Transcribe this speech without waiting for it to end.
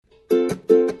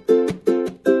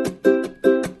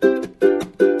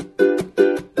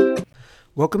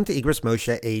Welcome to Igros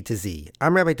Moshe A to Z.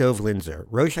 I'm Rabbi Dov Linzer,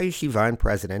 Rosh HaYeshiva and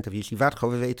President of Yeshivat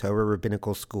Chovevei Torah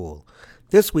Rabbinical School.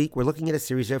 This week, we're looking at a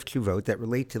series of tshuvot that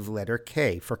relate to the letter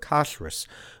K for kashrus.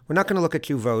 We're not going to look at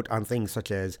tshuvot on things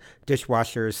such as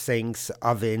dishwashers, sinks,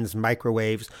 ovens,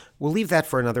 microwaves. We'll leave that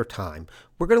for another time.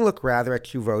 We're going to look rather at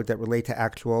tshuvot that relate to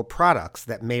actual products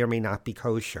that may or may not be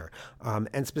kosher.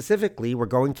 And specifically, we're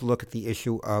going to look at the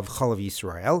issue of Chalav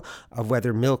Yisrael, of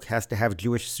whether milk has to have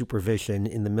Jewish supervision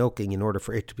in the milking in order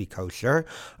for it to be kosher.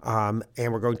 And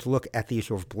we're going to look at the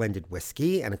issue of blended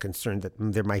whiskey and a concern that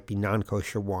there might be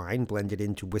non-kosher wine blended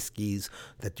into whiskeys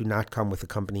that do not come with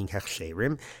accompanying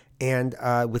hechsherim. And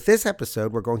with this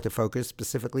episode, we're going to focus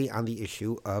specifically on the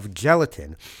issue of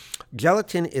gelatin.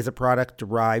 Gelatin is a product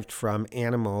derived from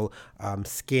animal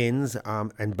skins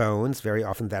and bones, very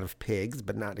often that of pigs,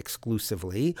 but not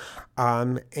exclusively.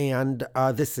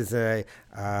 This is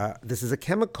a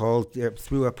chemical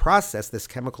through a process. This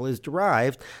chemical is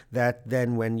derived that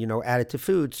then, when added to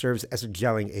food, serves as a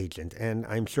gelling agent. And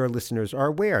I'm sure listeners are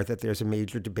aware that there's a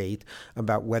major debate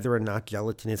about whether or not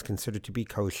gelatin is considered to be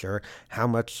kosher, how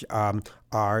much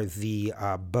are the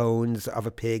bones of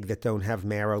a pig that don't have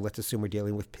marrow. Let's assume we're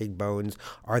dealing with pig bones.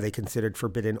 Are they considered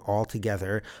forbidden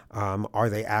altogether? Are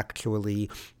they actually,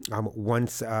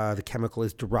 once the chemical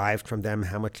is derived from them,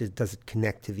 how much does it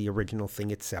connect to the original thing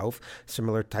itself?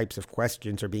 Similar types of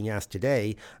questions are being asked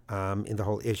today in the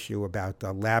whole issue about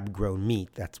lab-grown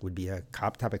meat. That would be a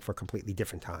topic for a completely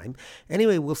different time.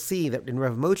 Anyway, we'll see that in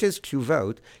Rav Moshe's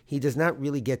tshuvot, he does not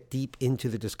really get deep into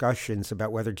the discussions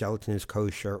about whether gelatin is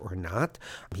kosher or not.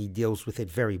 He deals with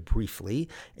it very briefly.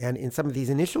 And in some of these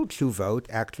initial tshuvot,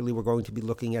 actually, we're going to be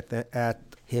looking at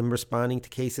him responding to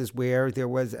cases where there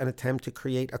was an attempt to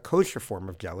create a kosher form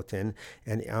of gelatin.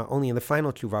 And only in the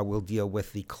final tshuva we'll deal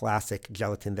with the classic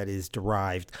gelatin that is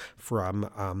derived from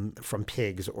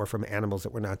pigs or from animals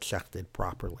that were not shechted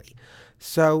properly.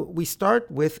 So we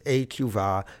start with a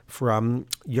tshuva from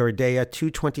Yoreh De'ah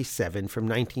 227 from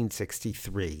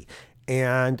 1963.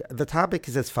 And the topic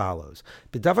is as follows.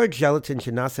 B'davar gelatin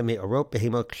shenasa me'orot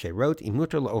behemot ksherot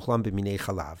imuter la'ochlam b'minei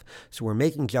chalav. So we're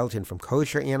making gelatin from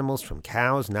kosher animals, from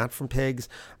cows, not from pigs,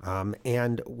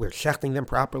 and we're shechting them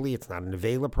properly. It's not an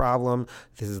avela problem.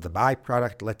 This is the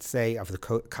byproduct, let's say, of the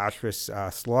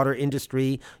kashrus slaughter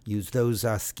industry. Use those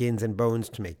skins and bones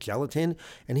to make gelatin.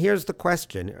 And here's the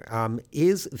question.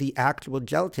 Is the actual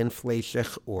gelatin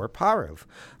fleishich or parov?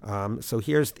 So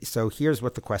here's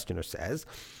what the questioner says.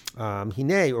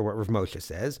 Hine, or what Rav Moshe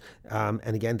says,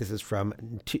 and again, this is from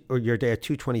Yoreh De'ah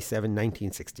 227,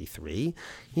 1963.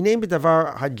 Hine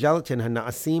b'davar ha-gelatin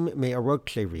ha-na'asim me'arot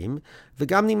ksherim,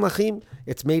 v'gam nimlachim.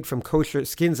 It's made from kosher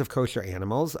skins of kosher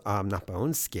animals, not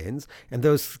bones, skins, and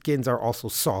those skins are also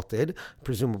salted.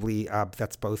 Presumably,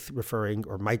 that's both referring,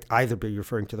 or might either be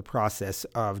referring to the process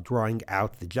of drawing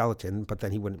out the gelatin, but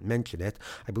then he wouldn't mention it.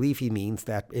 I believe he means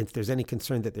that if there's any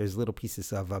concern that there's little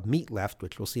pieces of meat left,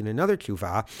 which we'll see in another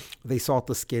tshuva, they salt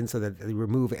the skin so that they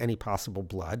remove any possible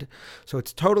blood. So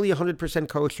it's totally 100%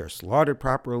 kosher, slaughtered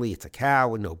properly. It's a cow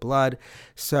with no blood.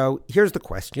 So here's the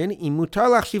question. Can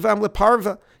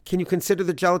you consider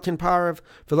the gelatin parv?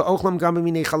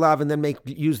 And then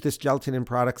use this gelatin in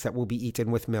products that will be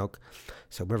eaten with milk.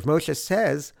 So Rav Moshe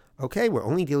says, okay, we're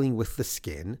only dealing with the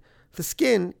skin. The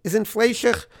skin isn't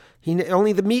fleishich.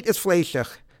 Only the meat is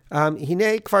fleishich.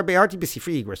 Hine kvar be'arti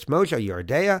b'sifri Igros Moshe Yoreh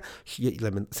De'ah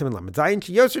Siman Lamed Zayin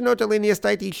sheyoser not alinias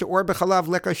daiti she'or b'chalav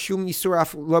leka shum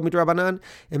yisur lo midrabanan.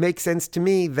 It makes sense to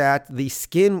me that the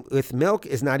skin with milk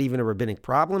is not even a rabbinic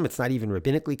problem. It's not even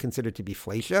rabbinically considered to be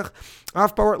fleishach.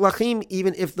 Af ba'or lachim,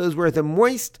 even if those were the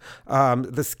moist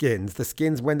the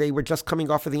skins when they were just coming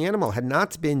off of the animal had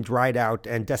not been dried out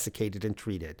and desiccated and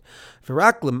treated.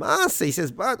 V'rak l'maaseh, he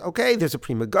says, but okay, there's a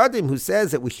Pri Megadim who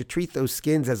says that we should treat those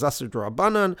skins as asur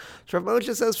d'Rabbanan. So Rav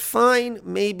Moshe says, fine,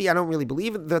 maybe I don't really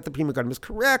believe that the Pri Megadim is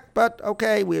correct, but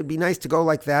okay, it would be nice to go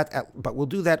like that, but we'll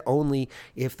do that only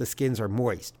if the skins are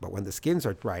moist. But when the skins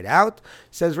are dried out,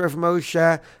 says Rav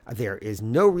Moshe, there is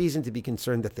no reason to be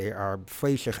concerned that they are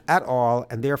fleishich at all,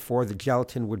 and therefore the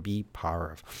gelatin would be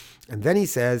parv. And then he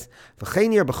says,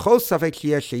 when it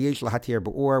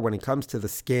comes to the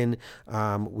skin,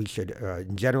 we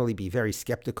should generally be very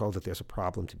skeptical that there's a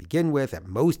problem to begin with. At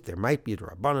most, there might be a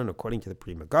d'Rabbanan according to the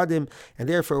Pri Megadim. begadim, and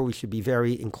therefore we should be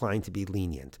very inclined to be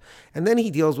lenient. And then he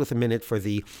deals with a minute for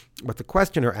what the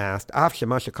questioner asked. So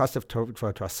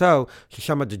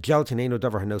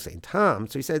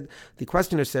he said, the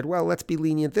questioner said, well, let's be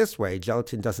lenient this way.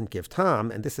 Gelatin doesn't give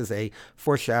tam, and this is a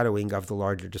foreshadowing of the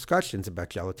larger discussions about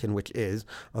gelatin, which is,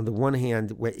 on the one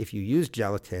hand, if you use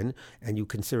gelatin and you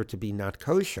consider it to be not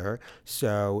kosher,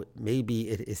 so maybe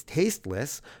it is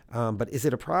tasteless, but is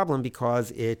it a problem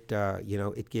because it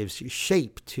gives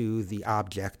shape to the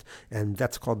object, and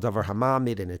that's called davar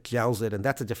hamamid, and it gels it, and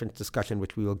that's a different discussion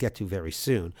which we will get to very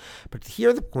soon. But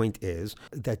here the point is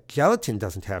that gelatin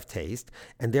doesn't have taste,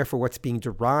 and therefore what's being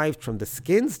derived from the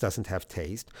skins doesn't have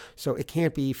taste, so it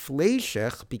can't be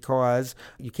fleishich because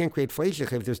you can't create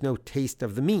fleishich if there's no taste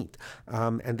of the meat.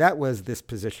 And that was this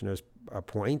positioner's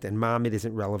point, and mamid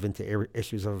isn't relevant to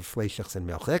issues of fleishichs and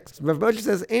milchiks. Rav Moshe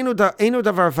says, Eino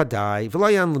davar vadai,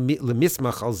 v'lo yan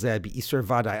lemismach al zeh b'isur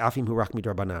vadai, afim hu rak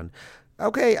midrabanan.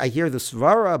 Okay, I hear the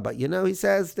svara, but he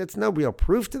says that's no real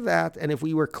proof to that, and if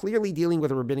we were clearly dealing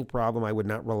with a rabbinic problem, I would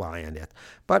not rely on it.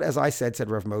 But as I said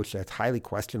Rav Moshe, it's highly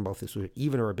questionable if this was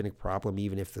even a rabbinic problem,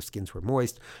 even if the skins were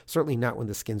moist, certainly not when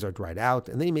the skins are dried out.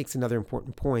 And then he makes another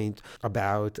important point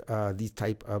about these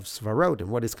type of svarot and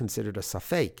what is considered a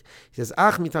safek. He says,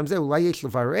 Ach mitam zeh ulai yesh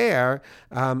levarer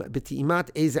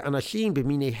b'ti'imat eze anashim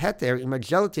b'minei heter ima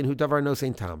gelatin hu davar no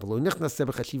sein tam v'lo nichnas ze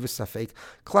b'chashivus safek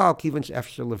klal kivan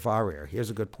she'efshar levarer. Here's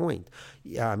a good point.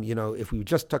 If we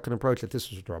just took an approach that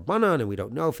this was Rabbanan and we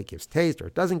don't know if it gives taste or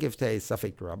it doesn't give taste,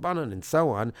 Safek Rabbanan and so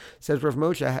on, says Rav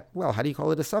Moshe, well, how do you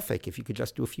call it a Safek if you could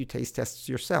just do a few taste tests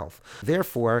yourself?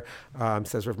 Therefore,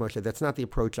 says Rav Moshe, that's not the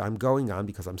approach I'm going on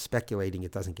because I'm speculating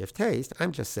it doesn't give taste.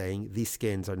 I'm just saying these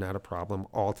skins are not a problem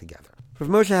altogether. Rav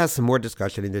Moshe has some more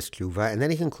discussion in this tshuva, and then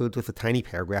he concludes with a tiny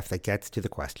paragraph that gets to the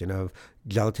question of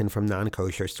gelatin from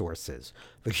non-kosher sources.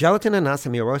 If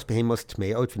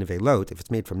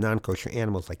it's made from non-kosher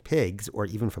animals like pigs, or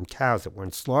even from cows that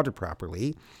weren't slaughtered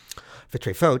properly,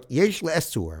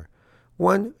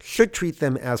 one should treat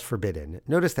them as forbidden.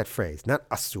 Notice that phrase, not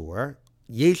asur,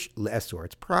 yesh le'esur.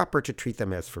 It's proper to treat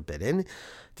them as forbidden.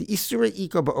 The isura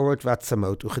iko ba'orot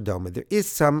v'atzamot uchedoma. There is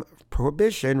some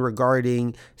prohibition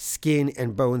regarding skin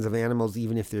and bones of animals,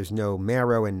 even if there's no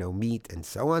marrow and no meat and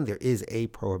so on. There is a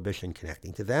prohibition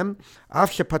connecting to them.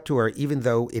 Af shepatur, even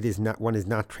though one is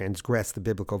not transgressed the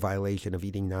biblical violation of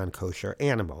eating non-kosher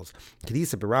animals.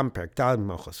 Kedisa b'ram perek dal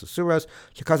mochos usuros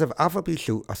because of afa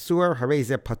pishu asur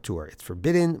hareze patur. It's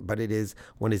forbidden, but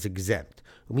one is exempt.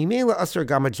 And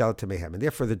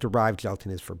therefore the derived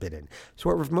gelatin is forbidden. So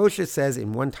what Rav Moshe says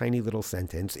in one tiny little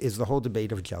sentence is the whole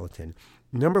debate of gelatin.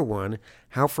 Number one,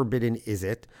 how forbidden is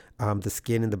it, the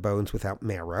skin and the bones without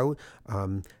marrow?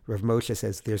 Rav Moshe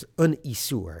says there's an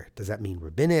isur. Does that mean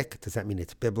rabbinic? Does that mean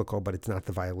it's biblical, but it's not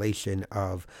the violation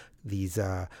of these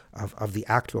of the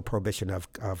actual prohibition of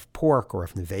pork or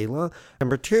of nevela?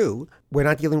 Number two, we're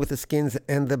not dealing with the skins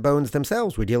and the bones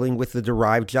themselves. We're dealing with the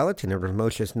derived gelatin. And Rav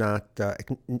Moshe is not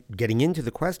getting into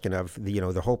the question of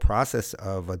the whole process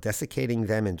of desiccating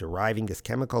them and deriving this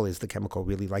chemical. Is the chemical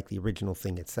really like the original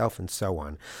thing itself, and so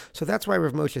on? So that's why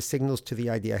Rav Moshe signals to the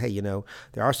idea, hey, there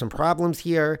are some problems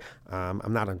here.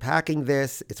 I'm not unpacking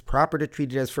this. It's proper to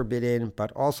treat it as forbidden,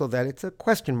 but also that it's a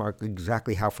question mark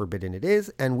exactly how forbidden it is,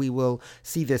 and we will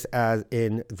see this as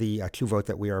in the tshuvot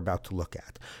that we are about to look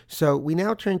at. So we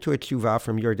now turn to a tshuva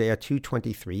from Yordea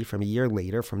 223 from a year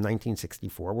later, from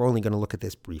 1964. We're only going to look at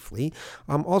this briefly,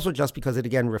 also just because it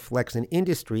again reflects an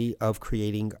industry of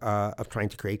trying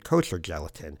to create kosher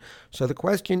gelatin. So the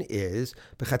question is,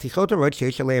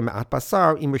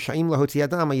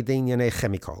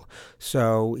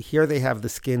 so here they have the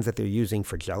skins that they're using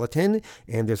for gelatin,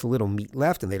 and there's a little meat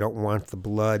left, and they don't want the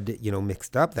blood,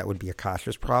 mixed up. That would be a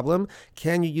kashrus problem.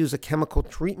 Can you use a chemical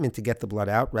treatment to get the blood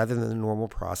out rather than the normal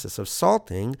process of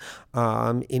salting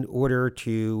in order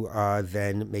to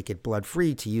then make it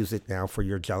blood-free to use it now for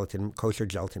your kosher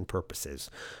gelatin purposes?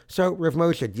 So Rav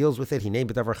Moshe deals with it. You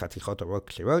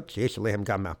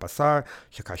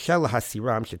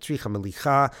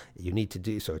need to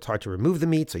do, so it's hard to remove the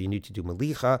meat, so you need to do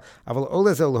melicha.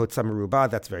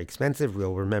 That's very expensive.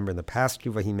 We'll remember in the past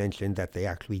tshuva he mentioned that they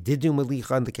actually did do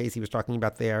melicha in the case he was talking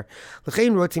about there.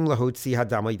 You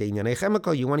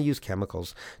want to use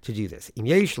chemicals to do this. Can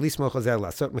you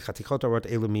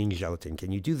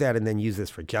do that and then use this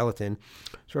for gelatin?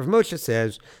 So Rav Moshe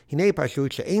says,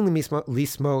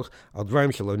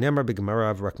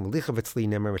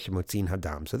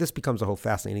 so this becomes a whole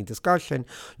fascinating discussion.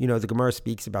 The Gemara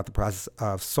speaks about the process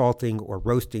of salting or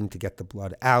roasting to get the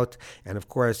blood out. And of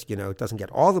course, it doesn't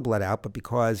get all the blood out, but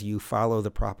because you follow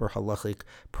the proper halachic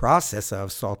process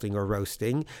of salting or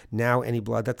roasting, now any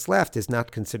blood that's left is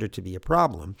not considered to be a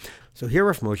problem. So here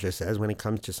Rav Moshe says, when it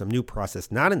comes to some new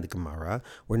process not in the Gemara,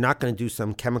 we're not going to do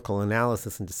some chemical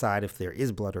analysis and decide if there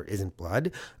is blood or isn't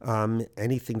blood.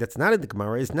 Anything that's not in the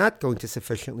Gemara is not going to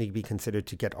sufficiently be considered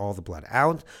to get all the blood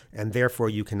out, and therefore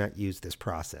you cannot use this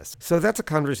process. So that's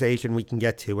a conversation we can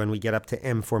get to when we get up to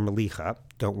M for Melicha.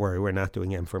 Don't worry, we're not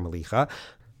doing M for Melicha.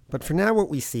 But for now, what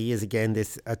we see is, again,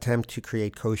 this attempt to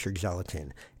create kosher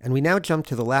gelatin. And we now jump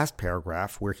to the last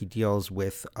paragraph where he deals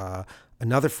with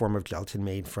another form of gelatin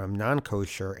made from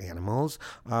non-kosher animals,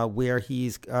 where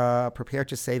he's prepared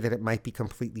to say that it might be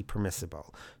completely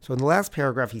permissible. So in the last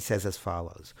paragraph, he says as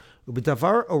follows: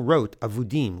 "U'b'davar orot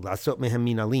avudim lasot mehem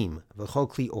minalim v'chol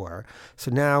kli or." So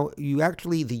now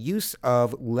the use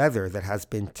of leather that has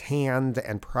been tanned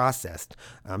and processed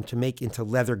to make into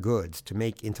leather goods, to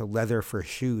make into leather for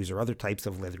shoes or other types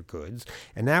of leather goods,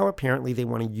 and now apparently they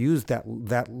want to use that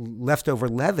leftover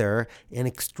leather and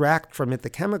extract from it the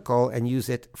chemical and use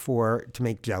it to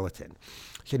make gelatin.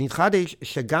 So here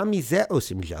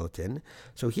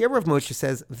Rav Moshe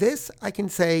says, this I can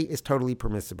say is totally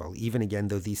permissible, even again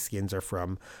though these skins are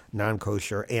from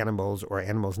non-kosher animals or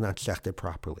animals not shechted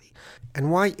properly. And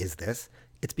why is this?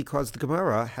 It's because the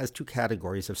Gemara has two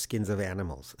categories of skins of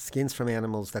animals. Skins from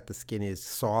animals that the skin is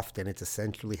soft and it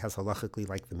essentially has halachically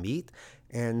like the meat,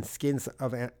 and skins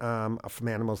of from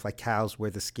animals like cows where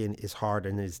the skin is hard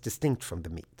and is distinct from the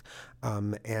meat.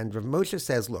 And Rav Moshe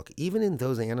says, look, even in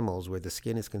those animals where the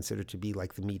skin is considered to be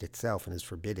like the meat itself and is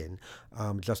forbidden,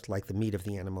 just like the meat of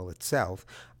the animal itself,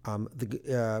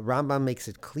 the Rambam makes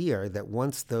it clear that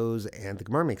the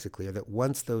Gemara makes it clear that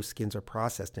once those skins are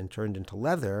processed and turned into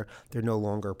leather, they're no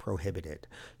longer prohibited.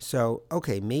 So,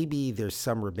 okay, maybe there's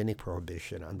some rabbinic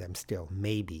prohibition on them still,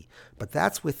 maybe. But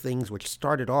that's with things which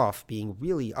started off being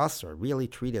really usur, really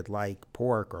treated like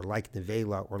pork or like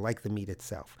nevela or like the meat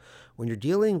itself. When you're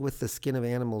dealing with the skin of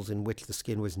animals in which the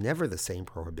skin was never the same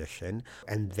prohibition,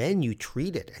 and then you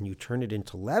treat it and you turn it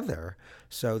into leather,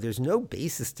 so there's no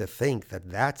basis to think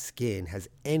that skin has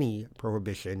any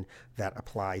prohibition that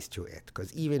applies to it,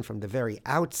 because even from the very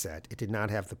outset, it did not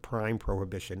have the prime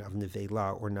prohibition of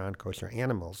nevela or non-kosher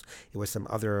animals. It was some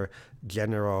other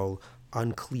general,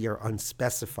 unclear,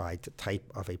 unspecified type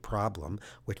of a problem,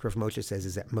 which Rav Moshe says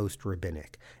is at most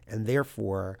rabbinic. And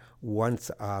therefore,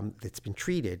 once it's been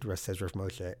treated, says Rav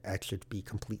Moshe, it should be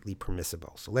completely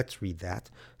permissible. So let's read that.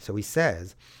 So he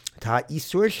says,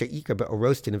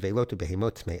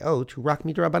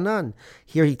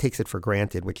 here he takes it for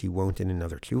granted, which he won't in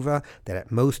another tshuva, that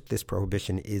at most this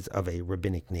prohibition is of a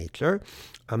rabbinic nature.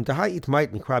 Etc.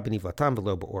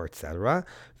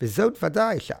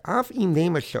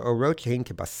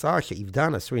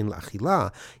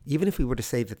 Even if we were to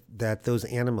say that those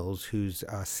animals whose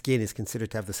skin is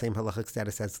considered to have the same halachic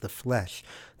status as the flesh,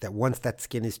 that once that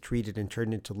skin is treated and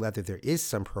turned into leather, there is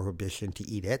some prohibition to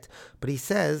eat it. But he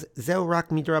says, Zeu rak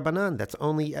midrabanan, that's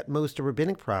only at most a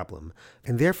rabbinic problem.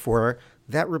 And therefore,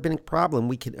 that rabbinic problem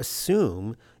we can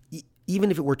assume,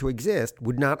 even if it were to exist,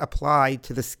 would not apply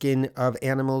to the skin of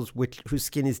animals whose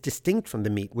skin is distinct from the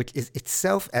meat, which is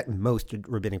itself at most a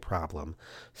rabbinic problem.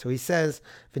 So he says,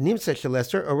 there's no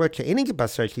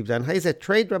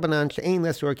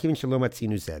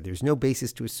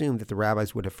basis to assume that the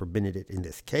rabbis would have forbidden it in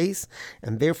this case,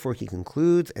 and therefore he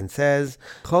concludes and says,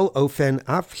 even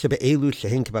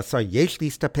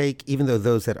though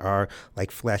those that are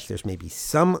like flesh, there's maybe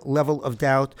some level of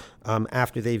doubt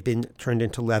after they've been turned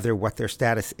into leather, what their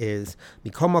status is.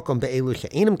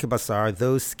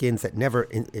 Those skins that never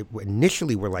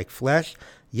initially were like flesh,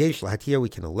 we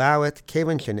can allow it,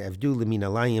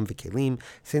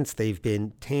 since they've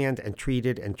been tanned and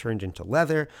treated and turned into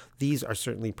leather. These are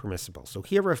certainly permissible. So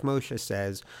here Rav Moshe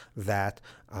says that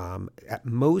at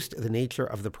most the nature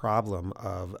of the problem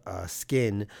of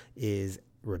skin is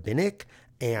rabbinic,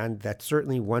 and that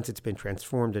certainly once it's been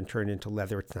transformed and turned into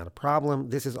leather, it's not a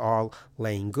problem. This is all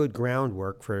laying good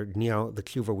groundwork for the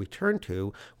tshuva we turn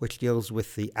to, which deals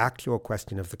with the actual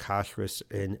question of the kashrus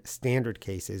in standard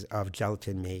cases of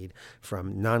gelatin made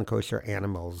from non-kosher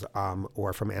animals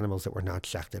or from animals that were not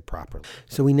shechted properly.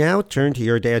 So we now turn to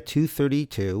Yoreh De'ah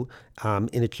 232,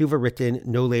 in a tshuva written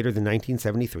no later than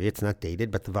 1973. It's not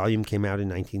dated, but the volume came out in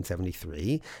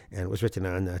 1973, and it was written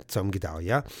on Tzom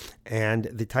Gedalia. And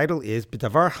the title is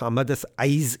B'davar Hamadas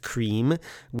Ice Cream.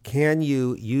 Can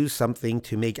you use something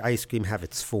to make ice cream have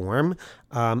its form?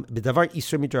 B'davar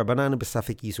Isur Midrabanan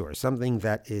B'safik Isur, something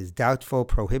that is doubtful,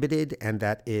 prohibited, and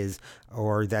that is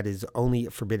only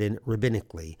forbidden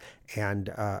rabbinically. And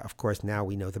of course, now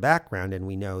we know the background, and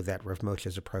we know that Rav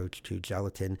Moshe's approach to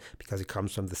gelatin, because it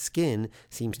comes from the skin,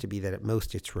 seems to be that at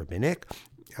most it's rabbinic.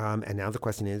 And now the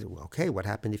question is, okay, what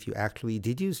happened if you actually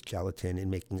did use gelatin in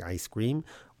making ice cream?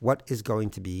 What is going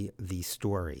to be the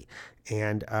story?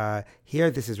 And here,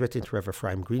 this is written to Rav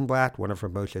Ephraim Greenblatt, one of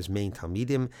Rav Moshe's main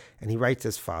Talmidim, and he writes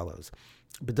as follows.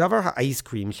 B'davar ha'is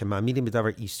cream shema'amidim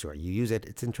b'davar isur. You use it.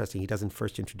 It's interesting. He doesn't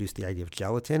first introduce the idea of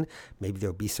gelatin. Maybe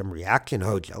there'll be some reaction.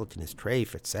 Oh, gelatin is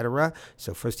treif, etc.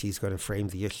 So first he's going to frame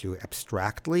the issue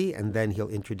abstractly, and then he'll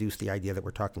introduce the idea that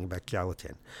we're talking about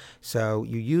gelatin. So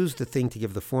you use the thing to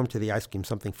give the form to the ice cream,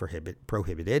 something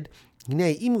prohibited.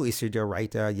 Now,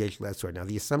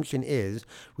 the assumption is,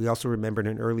 we also remember in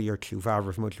an earlier tshuva,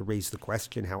 Rav Moshe raised the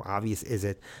question, how obvious is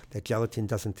it that gelatin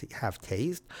doesn't have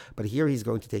taste? But here he's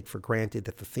going to take for granted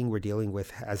that the thing we're dealing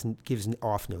with gives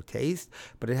off no taste,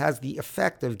 but it has the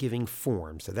effect of giving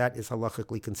form. So that is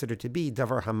halachically considered to be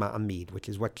davar hama'amid, which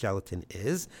is what gelatin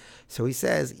is. So he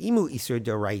says, imu isur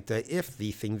doraita, if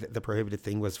the prohibited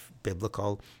thing was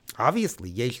biblical,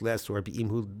 obviously, yesh le'asur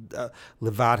bi'imhu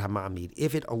levad hama'amid,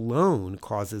 if it alone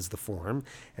causes the form,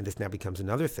 and this now becomes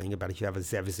another thing about if you have a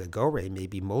zev zagore,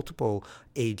 maybe multiple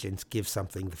agents give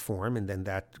something the form, and then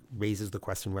that raises the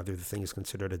question whether the thing is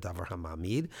considered a davar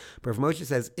hamamid. But Rav Moshe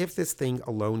says if this thing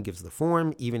alone gives the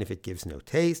form, even if it gives no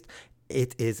taste,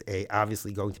 it is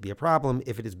obviously going to be a problem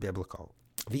if it is biblical.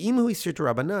 But if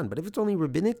it's only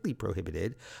rabbinically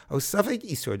prohibited,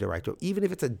 even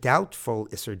if it's a doubtful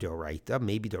isur d'oraita,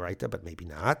 maybe d'oraita, but maybe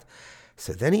not.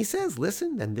 So then he says,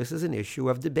 listen, then this is an issue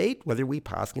of debate, whether we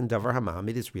paskin davar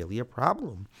hamamid is really a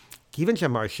problem. Kivan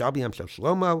shamar shalbiam shel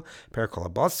shlomo,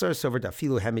 perikol abasar, sover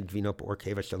dafilu hamid vino or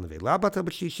keva shel nevela batal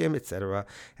b'shishim, etc.,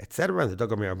 etc. And the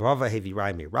Dogomer Bava hevi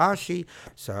rai me Rashi.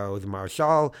 So the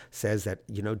Marshal says that,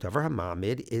 davar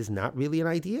hamamid is not really an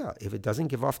idea. If it doesn't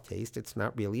give off taste, it's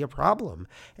not really a problem.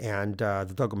 And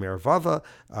the Dogomer Bava,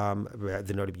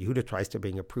 the Noda Yehuda, tries to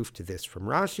bring a proof to this from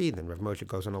Rashi. Then Rav Moshe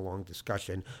goes on a long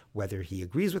discussion whether he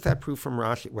agrees with that proof from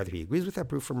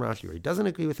Rashi, or he doesn't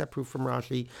agree with that proof from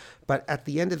Rashi. But at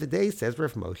the end of the day, says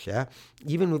Rav Moshe,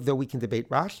 even though we can debate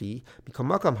Rashi,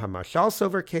 Mikomakam HaMarshal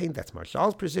Sover Kain, that's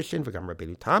Marshal's position, V'gam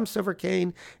Rabbeinu Tam Sover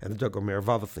Kain, and the Dogomer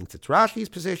Vava thinks it's Rashi's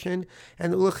position,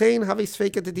 and Ulechein Havi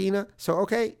Sveika Dedina. So,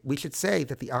 okay, we should say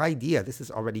that the idea, this is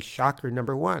already shocker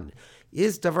number one.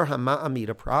 Is davar hama'amid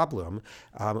a problem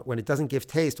when it doesn't give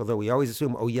taste? Although we always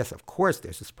assume, oh yes, of course,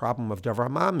 there's this problem of davar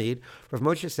hama'amid. Rav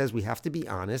Moshe says we have to be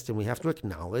honest and we have to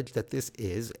acknowledge that this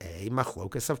is a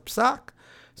machlokas of psak.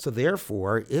 So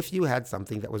therefore, if you had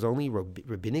something that was only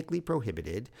rabbinically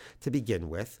prohibited to begin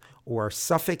with, or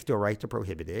suffik d'oraita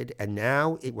prohibited, and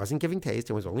now it wasn't giving taste,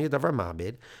 it was only a davar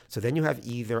mamid, so then you have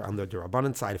either on the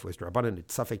d'Rabbanan side, if it was d'Rabbanan,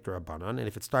 it's suffik d'Rabbanan, and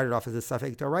if it started off as a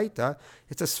suffik d'oraita,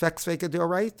 it's a sfek sveka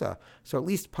d'oraita. So at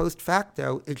least post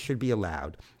facto, it should be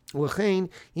allowed. Since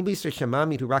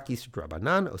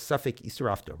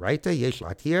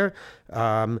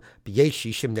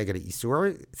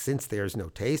there's no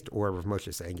taste, or Rav Moshe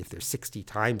is saying if there's 60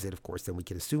 times it, of course, then we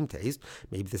can assume taste.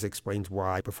 Maybe this explains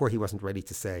why before he wasn't ready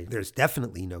to say there's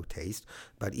definitely no taste,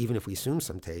 but even if we assume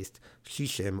some taste,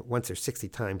 shishim, once there's 60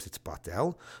 times, it's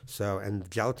batel. So,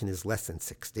 and gelatin is less than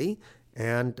 60.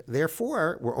 And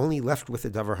therefore, we're only left with the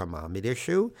davar hamamid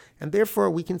issue, and therefore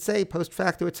we can say post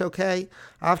facto it's okay.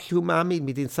 But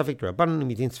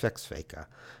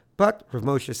Rav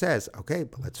Moshe says, okay,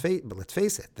 but let's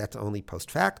face it, that's only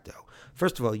post facto.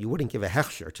 First of all, you wouldn't give a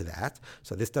hechsher to that,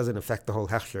 so this doesn't affect the whole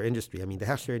hechsher industry. I mean, the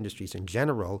hechsher industries in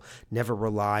general never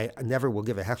will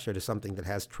give a hechsher to something that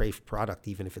has treif product,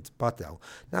 even if it's batel.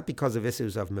 Not because of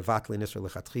issues of mevatlin or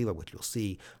lechatchila, which you'll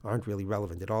see aren't really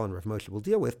relevant at all, and Rav Moshe will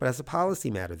deal with, but as a policy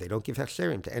matter, they don't give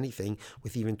hechsherim to anything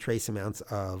with even trace amounts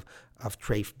of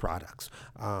treif products.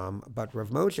 But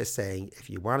Rav Moshe is saying, if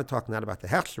you want to talk not about the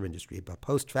hechsher industry, but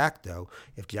post facto,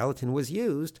 if gelatin was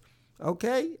used,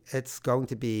 okay, it's going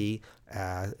to be,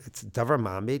 it's davar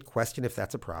mamid, question if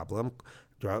that's a problem.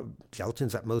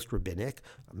 Gelatin's at most rabbinic.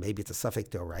 Maybe it's a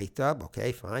suffik d'oraita.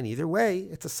 Okay, fine. Either way,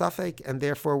 it's a suffik, and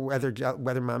therefore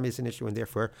whether mamid is an issue, and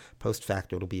therefore post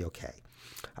facto it'll be okay.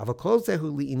 Avakol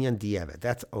zehu li'inyan di'evet.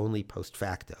 That's only post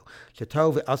facto.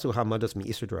 Shetov asu hamados mi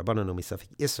isur d'Rabbanan o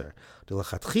misafik isur.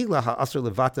 D'lechatchila ha'asur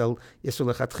levatel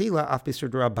isur lechatchila af b'isur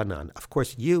d'Rabbanan. Of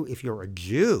course, you, if you're a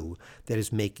Jew that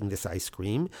is making this ice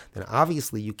cream, then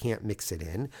obviously you can't mix it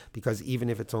in, because even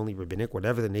if it's only rabbinic,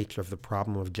 whatever the nature of the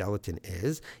problem of gelatin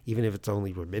is, even if it's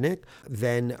only rabbinic,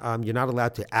 then you're not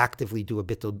allowed to actively do a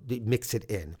bittul, mix it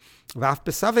in. Vaf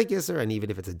b'safik isur, and even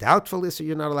if it's a doubtful isur,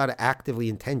 you're not allowed to actively,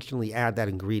 intentionally add that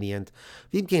ingredient.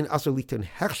 V'imkein asur liton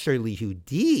hechsher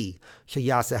lihudi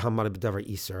sheyaseh hamar b'davar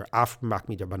isur af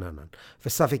makmi d'Rabbanan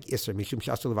v'safik isur mishum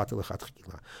she'asur levatel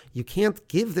lechatchila. You can't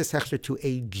give this hechsher to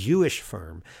a Jewish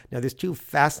firm. Now, there's two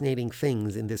fascinating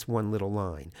things in this one little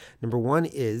line. Number one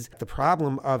is the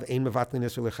problem of ein mevatlin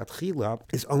isur lechatchila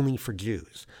is only for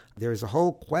Jews. There is a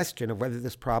whole question of whether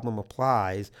this problem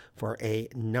applies for a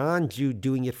non-Jew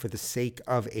doing it for the sake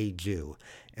of a Jew.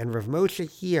 And Rav Moshe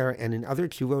here, and in other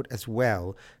tshuvot as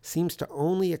well, seems to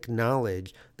only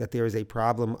acknowledge that there is a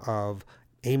problem of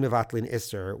ein mevatlin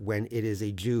isur when it is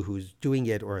a Jew who's doing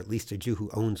it, or at least a Jew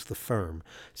who owns the firm.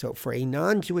 So for a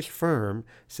non-Jewish firm,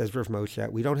 says Rav Moshe,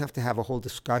 we don't have to have a whole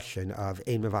discussion of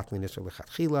ein mevatlin isur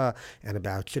lechatchila and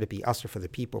about should it be usur for the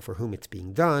people for whom it's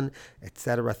being done,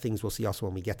 etc. Things we'll see also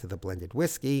when we get to the blended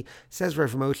whiskey. Says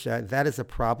Rav Moshe, that is a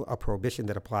prohibition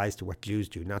that applies to what Jews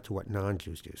do, not to what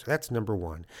non-Jews do. So that's number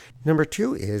one. Number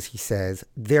two is, he says,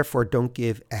 therefore don't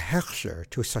give a hechsher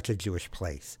to such a Jewish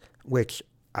place, which,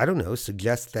 I don't know,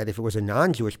 suggests that if it was a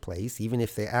non-Jewish place, even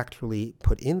if they actually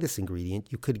put in this ingredient,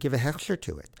 you could give a hechsher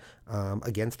to it.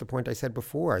 Against the point I said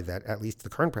before, that at least the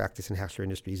current practice in hechsher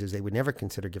industries is they would never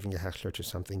consider giving a hechsher to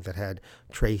something that had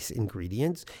trace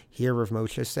ingredients. Here, Rav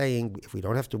Moshe is saying, if we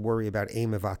don't have to worry about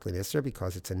ein mevatlin isur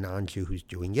because it's a non-Jew who's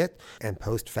doing it, and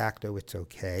post facto it's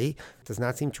okay, it does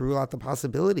not seem to rule out the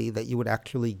possibility that you would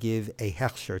actually give a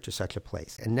hechsher to such a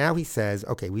place. And now he says,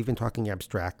 okay, we've been talking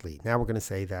abstractly. Now we're going to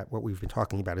say that what we've been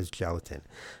talking about is gelatin.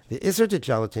 The isur to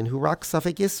gelatin, hu rak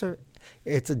safek isur.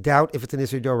 It's a doubt if it's an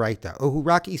isur d'oraita. Oh, hu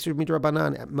rak isur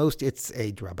midrabanan. At most, it's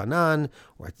a drabanan,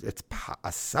 or it's a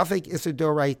safek isur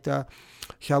d'oraita.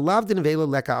 Shalav de nevela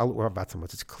leka al ur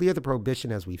batzamot. It's clear the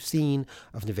prohibition, as we've seen,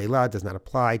 of nevela does not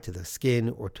apply to the skin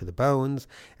or to the bones.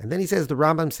 And then he says, the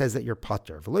Rambam says that you're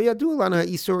potter. V'lo yadu lana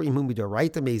isur imum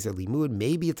midoraita meizer limud.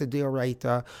 Maybe it's a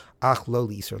d'oraita. Ach lo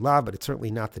isur lav, but it's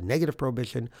certainly not the negative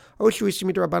prohibition. Oshu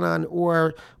isur midrabanan,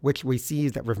 or which we see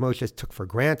that Rav Moshe took for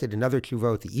granted. Another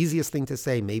tshuvot, the easiest thing to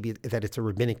say, maybe that it's a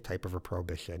rabbinic type of a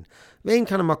prohibition. Vein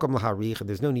kana makom laharich, and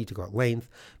there's no need to go at length.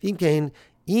 V'imkein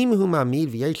im hu mamid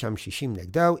v'yesham shishim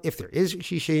negdo. If there is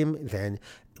shishim, then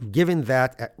given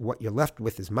that what you're left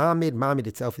with is mamid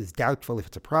itself is doubtful if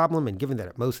it's a problem, and given that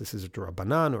at most this is a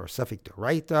drabanan or a safek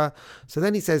d'oraita, so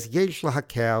then he says yesh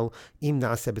lahakel im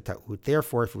naaseh b'ta'ut.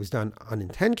 Therefore, if it was done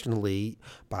unintentionally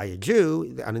by a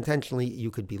Jew, unintentionally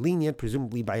you could be lenient,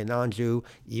 presumably by a non-Jew,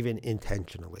 even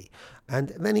intentionally. And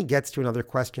then he gets to another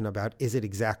question about, is it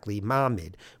exactly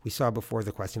mamid? We saw before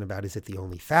the question about, is it the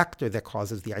only factor that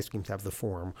causes the ice cream to have the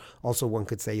form? Also, one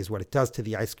could say, is what it does to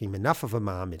the ice cream enough of a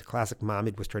mamid? Classic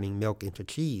mamid was turning milk into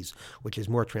cheese, which is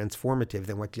more transformative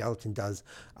than what gelatin does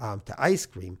to ice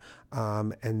cream.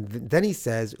 And then he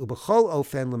says, Ubechol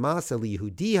ofen lemasa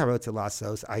liyehudi harotz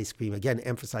lasos, ice cream, again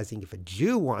emphasizing if a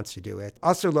Jew wants to do it,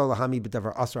 asur lo lahami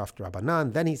b'davar asur after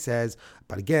rabbanan. Then he says,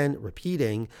 but again,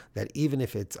 repeating that even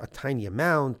if it's a tiny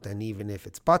amount, and even if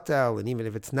it's batel, and even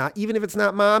if it's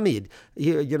not mamid,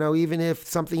 even if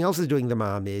something else is doing the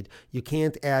mamid, you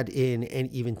can't add in any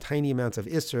even tiny amounts of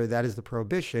isur. That is the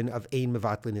prohibition of ein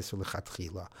mevatlin isur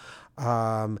lechatchila.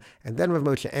 And then Rav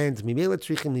Moshe ends, Mimela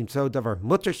tzrichim limtzo davar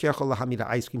mutar sheyachol lahamid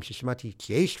ice cream sheshmati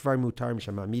yesh dvar mutar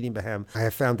mishamadim behem. I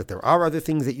have found that there are other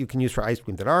things that you can use for ice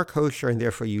cream that are kosher, and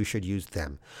therefore you should use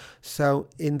them. So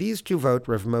in these tshuvot,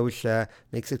 Rav Moshe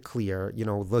makes it clear,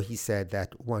 although he said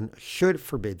that one should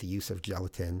forbid the use of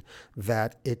gelatin,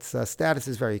 that its status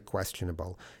is very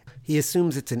questionable. He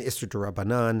assumes it's an isur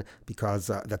d'Rabbanan because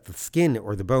that the skin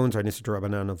or the bones are an isur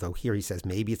d'Rabbanan, although here he says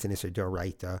maybe it's an isur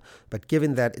d'oraita. But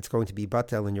given that it's going to be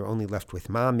batel and you're only left with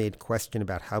mamid, question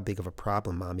about how big of a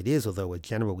problem mamid is, although in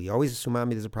general we always assume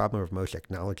mamid is a problem, Rav Moshe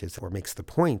acknowledges or makes the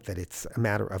point that it's a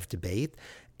matter of debate.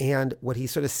 And what he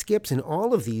sort of skips in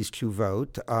all of these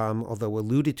tshuvot, although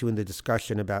alluded to in the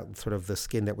discussion about sort of the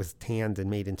skin that was tanned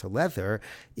and made into leather,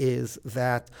 is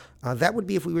that that would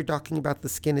be if we were talking about the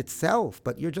skin itself,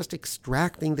 but you're just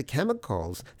extracting the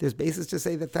chemicals. There's basis to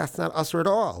say that that's not usur at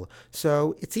all.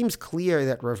 So it seems clear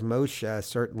that Rav Moshe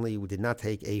certainly did not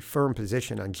take a firm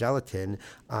position on gelatin,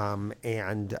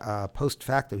 and post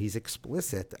facto he's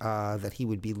explicit that he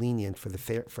would be lenient for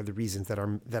the reasons that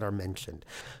are mentioned.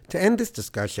 To end this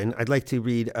discussion, discussion, I'd like to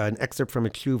read an excerpt from a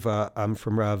tshuva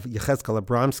from Rav Yechezkel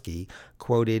Abramsky,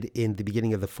 quoted in the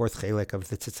beginning of the fourth chelek of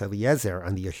the Tzitz Eliezer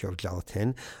on the issue of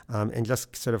gelatin, and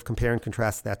just sort of compare and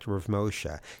contrast that to Rav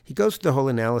Moshe. He goes through the whole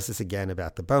analysis again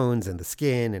about the bones and the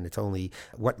skin, and it's only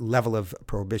what level of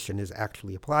prohibition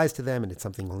actually applies to them, and it's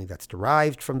something only that's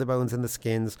derived from the bones and the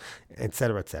skins,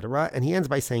 etc., etc. And he ends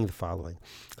by saying the following: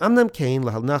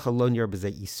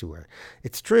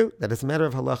 It's true that as a matter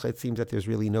of halacha, it seems that there's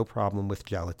really no problem with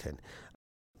gelatin.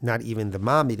 Not even the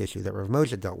mamid issue that Rav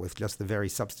Moshe dealt with, just the very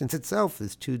substance itself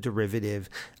is too derivative.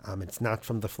 It's not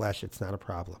from the flesh, it's not a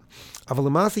problem. But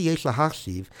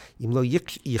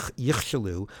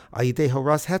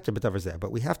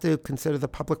we have to consider the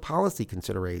public policy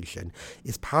consideration.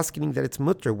 Is paskening that it's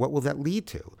mutter, what will that lead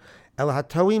to?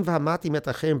 What's going to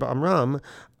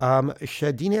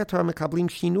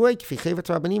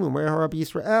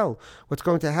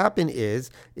happen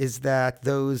is that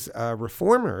those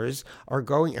reformers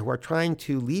who are trying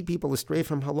to lead people astray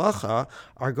from halacha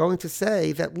are going to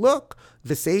say that, look,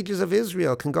 the sages of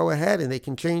Israel can go ahead and they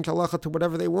can change halacha to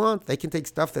whatever they want. They can take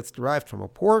stuff that's derived from a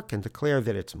pork and declare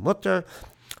that it's mutter.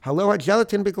 Hello,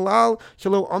 gelatin biglal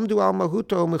shelo amdu al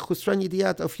mahuto mechusran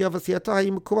yidiat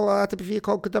ofyavasiatah mekuvalat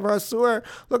b'fikol kadavar asur.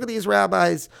 Look at these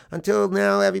rabbis. Until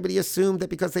now, everybody assumed that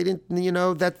because they didn't,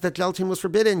 that gelatin was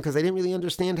forbidden because they didn't really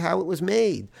understand how it was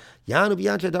made. They all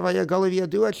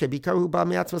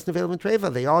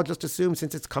just assume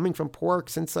since it's coming from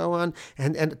porks and so on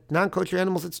and non-kosher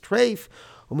animals, it's treif.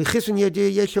 And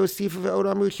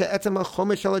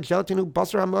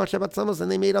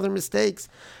they made other mistakes.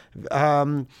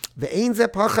 And then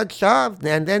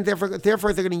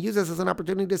therefore they're going to use this as an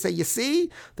opportunity to say, you see,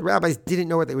 the rabbis didn't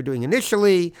know what they were doing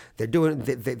initially. They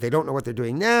don't know what they're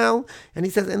doing now. And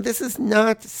he says, and this is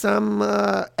not some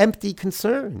empty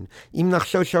concern. And now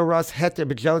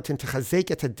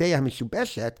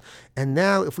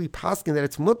if we paskin that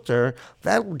it's mutter,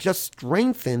 that will just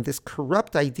strengthen this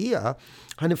corrupt idea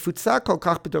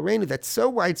that's so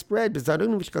widespread that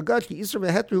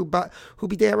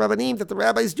the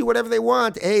rabbis do whatever they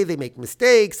want. A, they make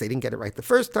mistakes. They didn't get it right the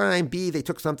first time. B, they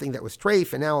took something that was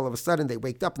treif, and now all of a sudden they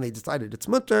waked up and they decided it's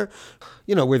mutter.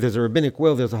 Where there's a rabbinic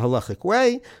will, there's a halachic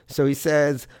way. So he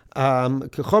says,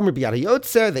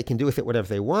 they can do with it whatever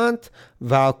they want.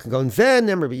 People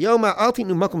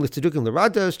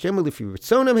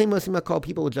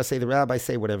will just say the rabbis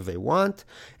say whatever they want.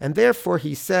 And therefore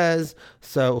he says,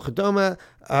 so therefore,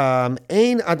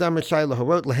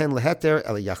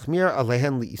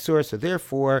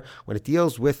 when it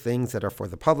deals with things that are for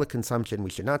the public consumption, we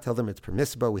should not tell them it's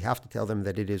permissible. We have to tell them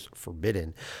that it is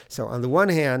forbidden. So on the one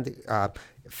hand,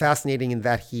 fascinating in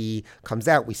that he comes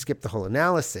out, we skip the whole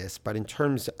analysis, but in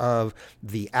terms of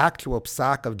the actual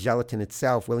psak of gelatin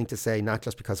itself, willing to say not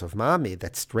just because of mamid,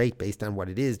 that's straight based on what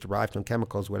it is, derived from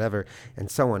chemicals, whatever,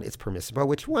 and so on, it's permissible,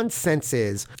 which one sense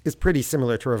is pretty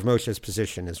similar to Rav Moshe's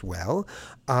position as well.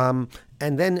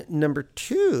 And then number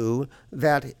two,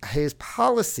 that his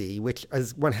policy, which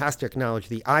is, one has to acknowledge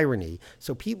the irony.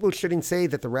 So people shouldn't say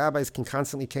that the rabbis can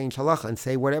constantly change halacha and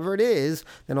say whatever it is.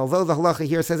 Then although the halacha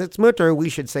here says it's mutter, we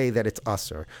should say that it's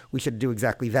usur. We should do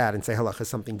exactly that and say halacha is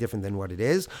something different than what it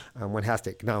is. One has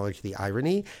to acknowledge the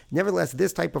irony. Nevertheless,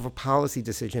 this type of a policy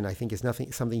decision, I think, is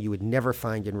something you would never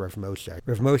find in Rav Moshe.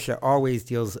 Rav Moshe always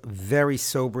deals very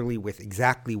soberly with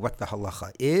exactly what the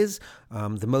halacha is.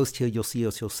 The most here you'll see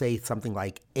is he'll say something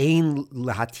like ein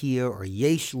lahatir or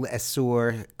yesh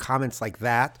le'esur, comments like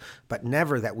that, but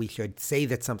never that we should say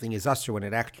that something is usur when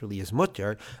it actually is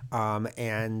mutter.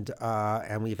 And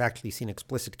we've actually seen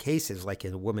explicit cases like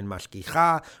in a woman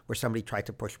mashgicha where somebody tried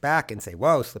to push back and say,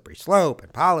 whoa, slippery slope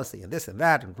and policy and this and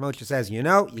that. And Moshe says, you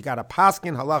got to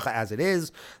paskin halacha as it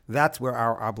is. That's where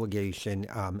our obligation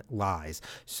lies.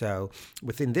 So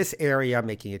within this area,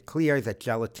 making it clear that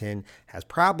gelatin has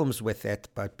problems with it,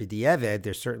 but b'di'eved,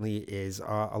 there certainly is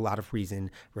a lot of reason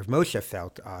Rav Moshe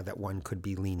felt that one could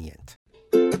be lenient.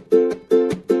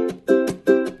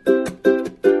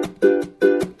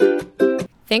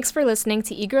 Thanks for listening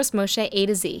to Igros Moshe A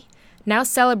to Z, now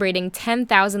celebrating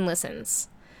 10,000 listens.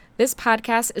 This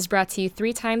podcast is brought to you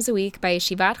 3 times a week by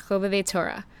Yeshivat Chovevei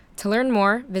Torah. To learn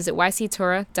more, visit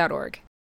yctorah.org.